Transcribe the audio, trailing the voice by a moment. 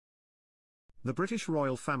The British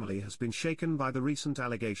royal family has been shaken by the recent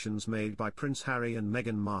allegations made by Prince Harry and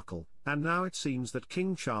Meghan Markle, and now it seems that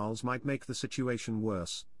King Charles might make the situation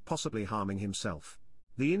worse, possibly harming himself.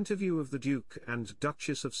 The interview of the Duke and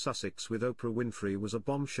Duchess of Sussex with Oprah Winfrey was a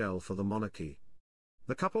bombshell for the monarchy.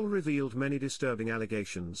 The couple revealed many disturbing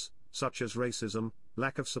allegations, such as racism,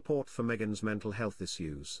 lack of support for Meghan's mental health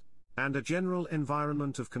issues, and a general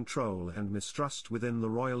environment of control and mistrust within the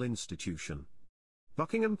royal institution.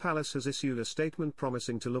 Buckingham Palace has issued a statement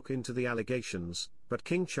promising to look into the allegations, but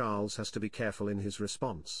King Charles has to be careful in his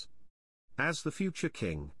response. As the future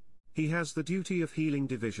king, he has the duty of healing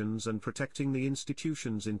divisions and protecting the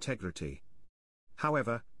institution's integrity.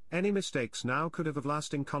 However, any mistakes now could have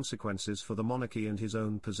lasting consequences for the monarchy and his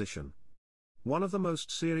own position. One of the most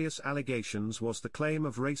serious allegations was the claim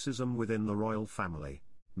of racism within the royal family.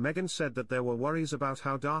 Meghan said that there were worries about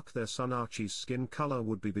how dark their son Archie's skin color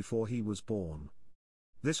would be before he was born.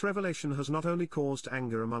 This revelation has not only caused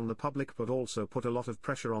anger among the public but also put a lot of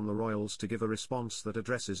pressure on the royals to give a response that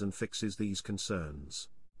addresses and fixes these concerns.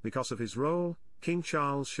 Because of his role, King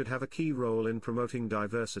Charles should have a key role in promoting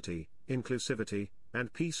diversity, inclusivity,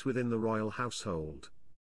 and peace within the royal household.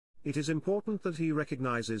 It is important that he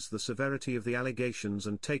recognizes the severity of the allegations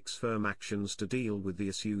and takes firm actions to deal with the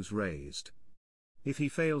issues raised. If he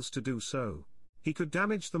fails to do so, he could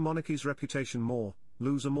damage the monarchy's reputation more,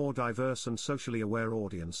 lose a more diverse and socially aware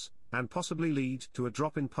audience, and possibly lead to a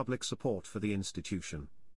drop in public support for the institution.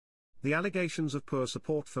 The allegations of poor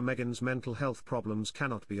support for Meghan's mental health problems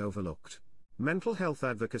cannot be overlooked. Mental health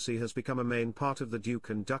advocacy has become a main part of the Duke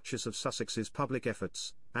and Duchess of Sussex's public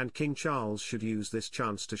efforts, and King Charles should use this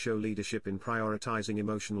chance to show leadership in prioritizing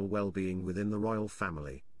emotional well-being within the royal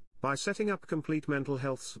family. By setting up complete mental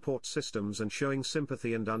health support systems and showing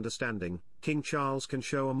sympathy and understanding, King Charles can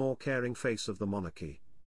show a more caring face of the monarchy.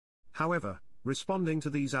 However, responding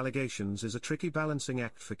to these allegations is a tricky balancing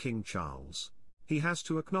act for King Charles. He has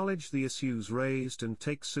to acknowledge the issues raised and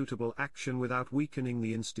take suitable action without weakening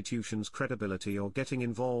the institution's credibility or getting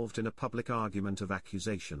involved in a public argument of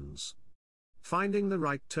accusations. Finding the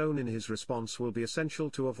right tone in his response will be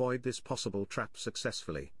essential to avoid this possible trap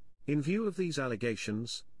successfully. In view of these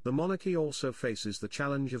allegations, the monarchy also faces the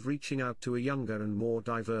challenge of reaching out to a younger and more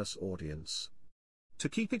diverse audience. To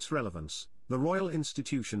keep its relevance, the royal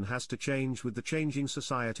institution has to change with the changing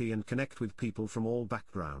society and connect with people from all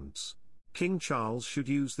backgrounds. King Charles should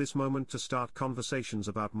use this moment to start conversations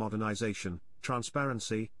about modernization,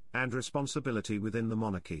 transparency, and responsibility within the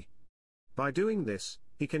monarchy. By doing this,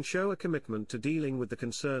 he can show a commitment to dealing with the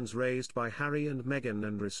concerns raised by Harry and Meghan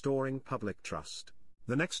and restoring public trust.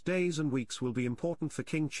 The next days and weeks will be important for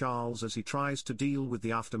King Charles as he tries to deal with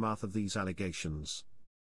the aftermath of these allegations.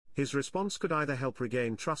 His response could either help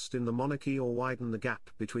regain trust in the monarchy or widen the gap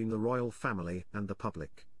between the royal family and the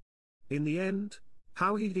public. In the end,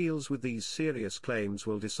 how he deals with these serious claims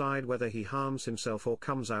will decide whether he harms himself or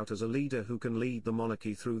comes out as a leader who can lead the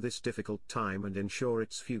monarchy through this difficult time and ensure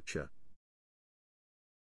its future.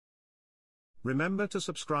 Remember to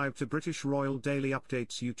subscribe to British Royal Daily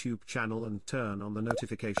Updates YouTube channel and turn on the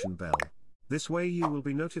notification bell. This way you will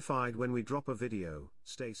be notified when we drop a video.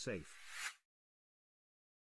 Stay safe.